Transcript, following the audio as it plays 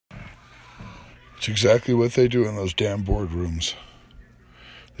It's exactly what they do in those damn boardrooms.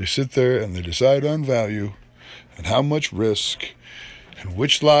 They sit there and they decide on value and how much risk and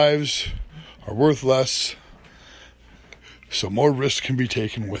which lives are worth less so more risk can be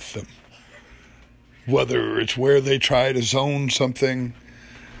taken with them. Whether it's where they try to zone something,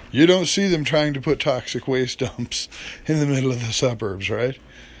 you don't see them trying to put toxic waste dumps in the middle of the suburbs, right?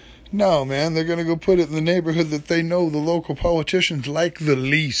 No, man, they're going to go put it in the neighborhood that they know the local politicians like the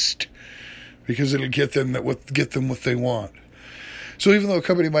least because it'll get them what they want. So even though a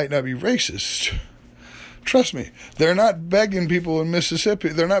company might not be racist, trust me, they're not begging people in Mississippi,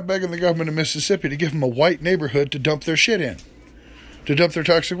 they're not begging the government of Mississippi to give them a white neighborhood to dump their shit in, to dump their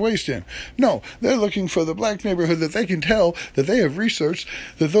toxic waste in. No, they're looking for the black neighborhood that they can tell that they have researched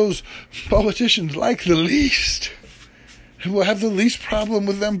that those politicians like the least, who will have the least problem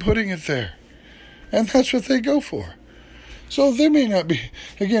with them putting it there. And that's what they go for. So there may not be,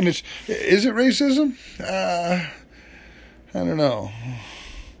 again, is it racism? I don't know.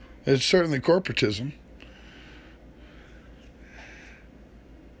 It's certainly corporatism.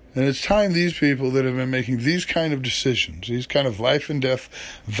 And it's time these people that have been making these kind of decisions, these kind of life and death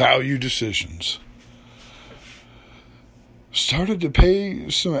value decisions, started to pay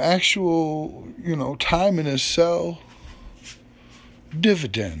some actual, time in a cell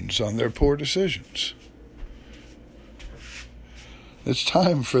dividends on their poor decisions. It's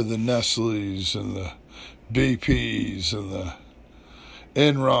time for the Nestles and the BPs and the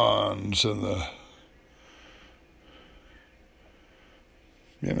Enrons and the,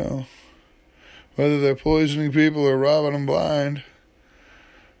 whether they're poisoning people or robbing them blind,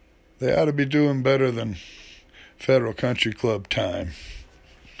 they ought to be doing better than Federal Country Club time.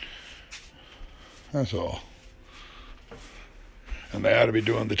 That's all. And they ought to be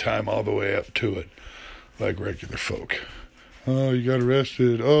doing the time all the way up to it, like regular folk. Oh, you got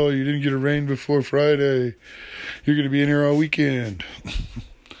arrested. Oh, you didn't get arraigned before Friday. You're going to be in here all weekend.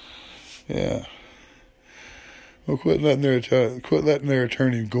 Yeah. Well, quit letting their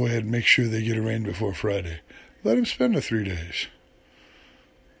attorney go ahead and make sure they get arraigned before Friday. Let them spend the 3 days.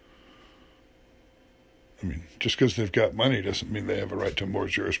 I mean, just because they've got money doesn't mean they have a right to more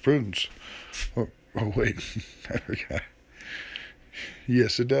jurisprudence. Oh wait, I forgot.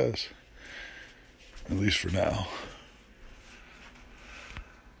 Yes, it does. At least for now.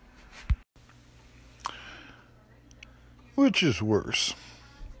 Which is worse?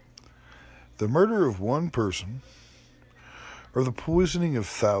 The murder of one person or the poisoning of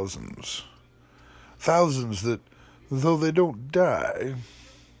thousands? Thousands that, though they don't die,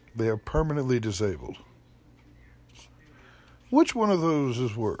 they are permanently disabled. Which one of those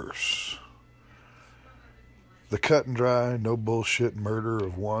is worse? The cut and dry, no bullshit murder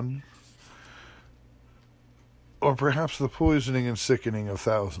of one? Or perhaps the poisoning and sickening of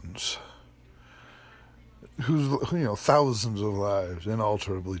thousands? Thousands of lives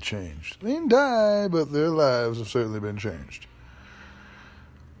inalterably changed. They didn't die, but their lives have certainly been changed.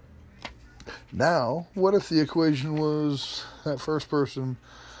 Now, what if the equation was that first person,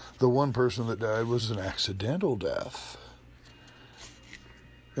 the one person that died, was an accidental death?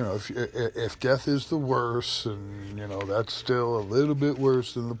 If death is the worst, and, that's still a little bit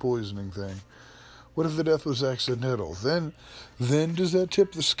worse than the poisoning thing, what if the death was accidental? Then does that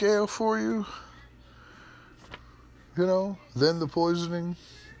tip the scale for you? Then the poisoning,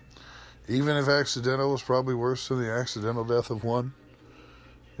 even if accidental, is probably worse than the accidental death of one,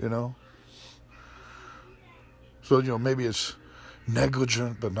 So, maybe it's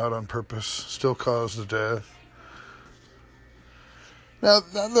negligent but not on purpose, still caused the death. Now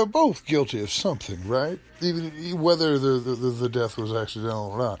they're both guilty of something, right? Even whether the death was accidental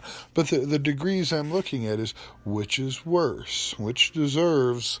or not. But the degrees I'm looking at is which is worse, which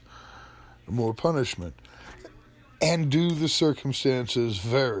deserves more punishment. And do the circumstances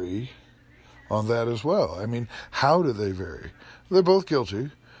vary on that as well? I mean, how do they vary? They're both guilty,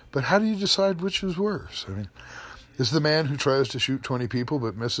 but how do you decide which is worse? I mean, is the man who tries to shoot 20 people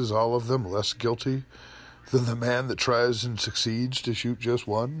but misses all of them less guilty than the man that tries and succeeds to shoot just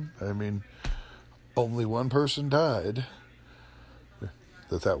one? I mean, only one person died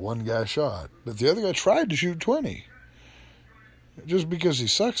that one guy shot, but the other guy tried to shoot 20. Just because he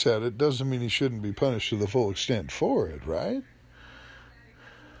sucks at it doesn't mean he shouldn't be punished to the full extent for it, right?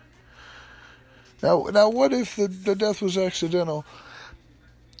 Now, what if the death was accidental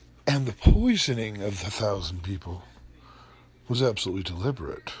and the poisoning of the 1,000 people was absolutely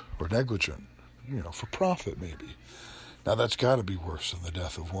deliberate or negligent, for profit maybe? Now, that's got to be worse than the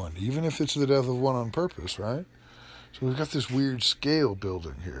death of one, even if it's the death of one on purpose, right? So we've got this weird scale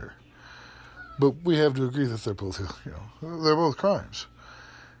building here. But we have to agree that they're both, they're both crimes.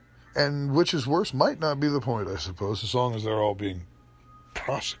 And which is worse might not be the point, I suppose, as long as they're all being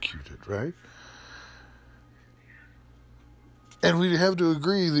prosecuted, right? And we have to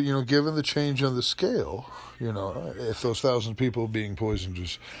agree that, given the change on the scale, if those 1,000 people being poisoned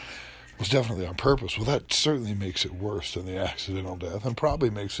was definitely on purpose, well, that certainly makes it worse than the accidental death, and probably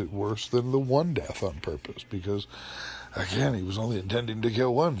makes it worse than the one death on purpose, because, again, he was only intending to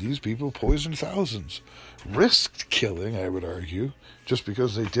kill one. These people poisoned thousands. Risked killing, I would argue. Just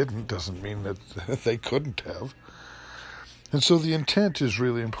because they didn't doesn't mean that they couldn't have. And so the intent is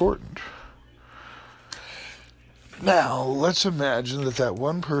really important. Now, let's imagine that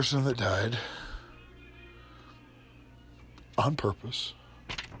one person that died on purpose,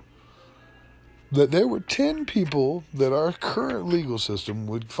 that there were 10 people that our current legal system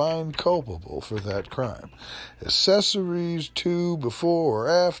would find culpable for that crime. Accessories to, before, or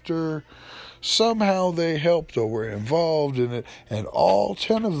after. Somehow they helped or were involved in it. And all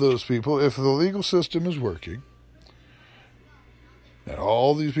 10 of those people, if the legal system is working, and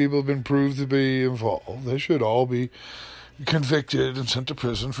all these people have been proved to be involved, they should all be convicted and sent to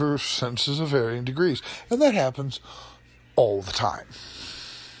prison for sentences of varying degrees. And that happens all the time.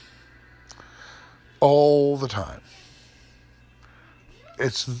 All the time.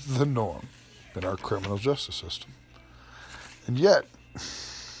 It's the norm in our criminal justice system. And yet,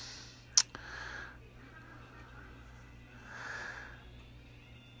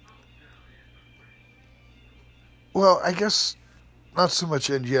 well, I guess not so much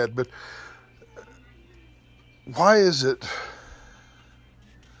and yet, but why is it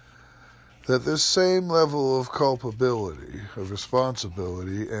that this same level of culpability, of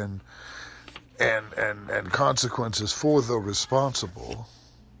responsibility, and consequences for the responsible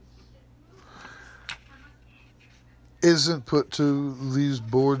isn't put to these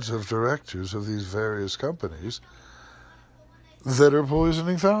boards of directors of these various companies that are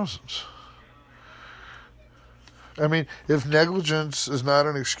poisoning thousands? I mean, if negligence is not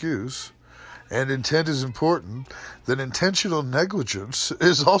an excuse and intent is important, then intentional negligence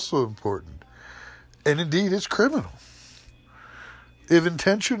is also important. And indeed, it's criminal. If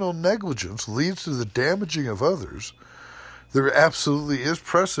intentional negligence leads to the damaging of others, there absolutely is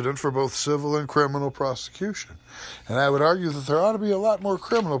precedent for both civil and criminal prosecution. And I would argue that there ought to be a lot more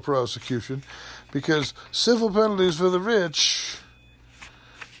criminal prosecution, because civil penalties for the rich,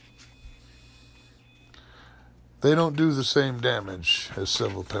 they don't do the same damage as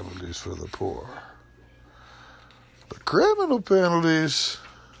civil penalties for the poor. But criminal penalties,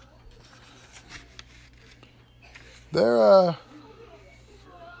 they're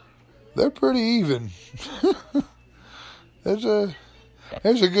pretty even. There's a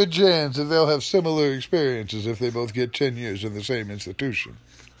good chance that they'll have similar experiences if they both get 10 years in the same institution.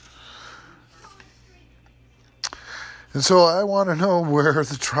 And so I want to know, where are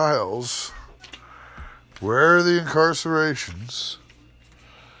the trials? Where are the incarcerations?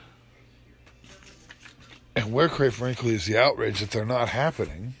 And where, quite frankly, is the outrage that they're not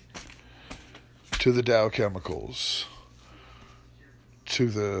happening to the Dow Chemicals, to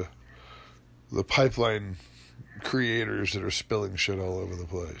the pipeline creators that are spilling shit all over the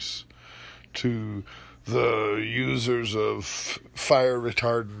place, to the users of fire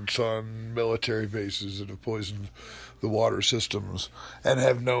retardants on military bases that have poisoned the water systems and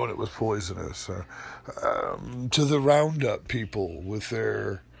have known it was poisonous, to the Roundup people with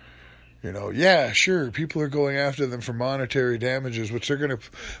their, yeah, sure, people are going after them for monetary damages, which they're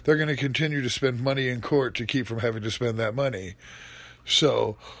gonna continue to spend money in court to keep from having to spend that money.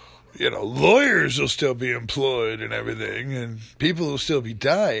 So, lawyers will still be employed and everything, and people will still be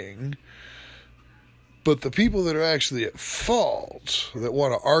dying. But the people that are actually at fault, that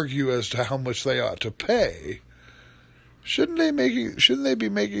want to argue as to how much they ought to pay, shouldn't they be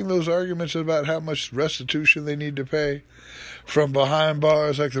making those arguments about how much restitution they need to pay from behind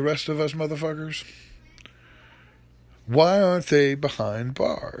bars like the rest of us motherfuckers? Why aren't they behind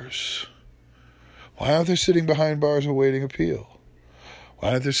bars? Why aren't they sitting behind bars awaiting appeal?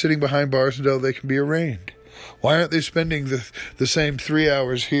 Why aren't they sitting behind bars until they can be arraigned? Why aren't they spending the same 3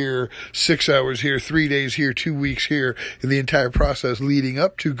 hours here, 6 hours here, 3 days here, 2 weeks here, in the entire process leading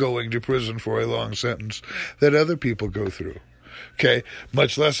up to going to prison for a long sentence that other people go through? Okay,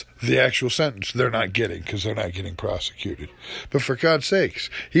 much less the actual sentence they're not getting, because they're not getting prosecuted. But for God's sakes,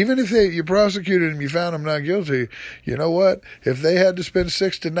 even if you prosecuted them, you found them not guilty, you know what? If they had to spend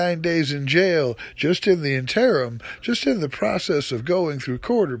 6 to 9 days in jail just in the interim, just in the process of going through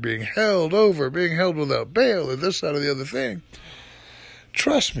court or being held without bail, or this, that, or the other thing,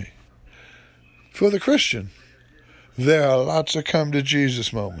 trust me, for the Christian, there are lots of come to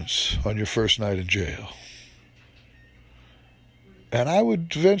Jesus moments on your first night in jail. And I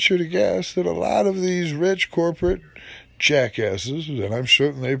would venture to guess that a lot of these rich corporate jackasses, and I'm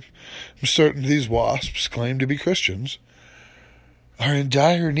certain these wasps claim to be Christians, are in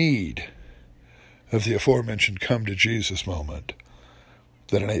dire need of the aforementioned come to Jesus moment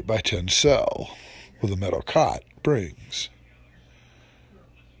that an 8x10 cell with a metal cot brings.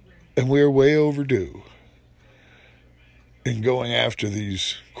 And we are way overdue in going after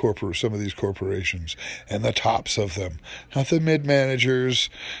some of these corporations and the tops of them, not the mid-managers,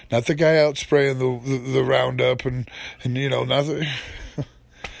 not the guy out spraying the Roundup and not the...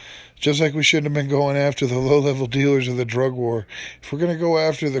 Just like we shouldn't have been going after the low-level dealers of the drug war. If we're going to go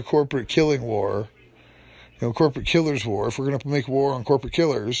after the corporate killing war, corporate killers war, if we're going to make war on corporate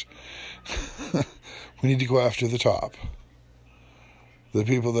killers, we need to go after the top. The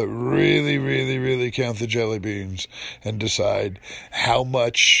people that really, really, really count the jelly beans and decide how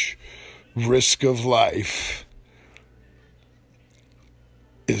much risk of life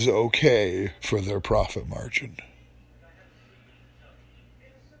is okay for their profit margin.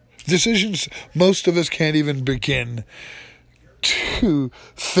 Decisions most of us can't even begin to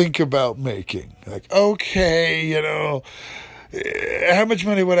think about making. Like, okay, how much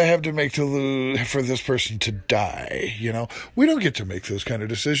money would I have to make to lose for this person to die? We don't get to make those kind of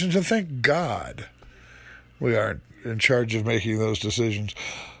decisions, and thank God we aren't in charge of making those decisions.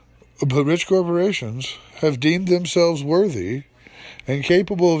 But rich corporations have deemed themselves worthy and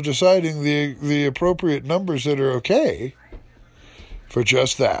capable of deciding the appropriate numbers that are okay for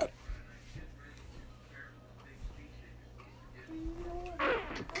just that.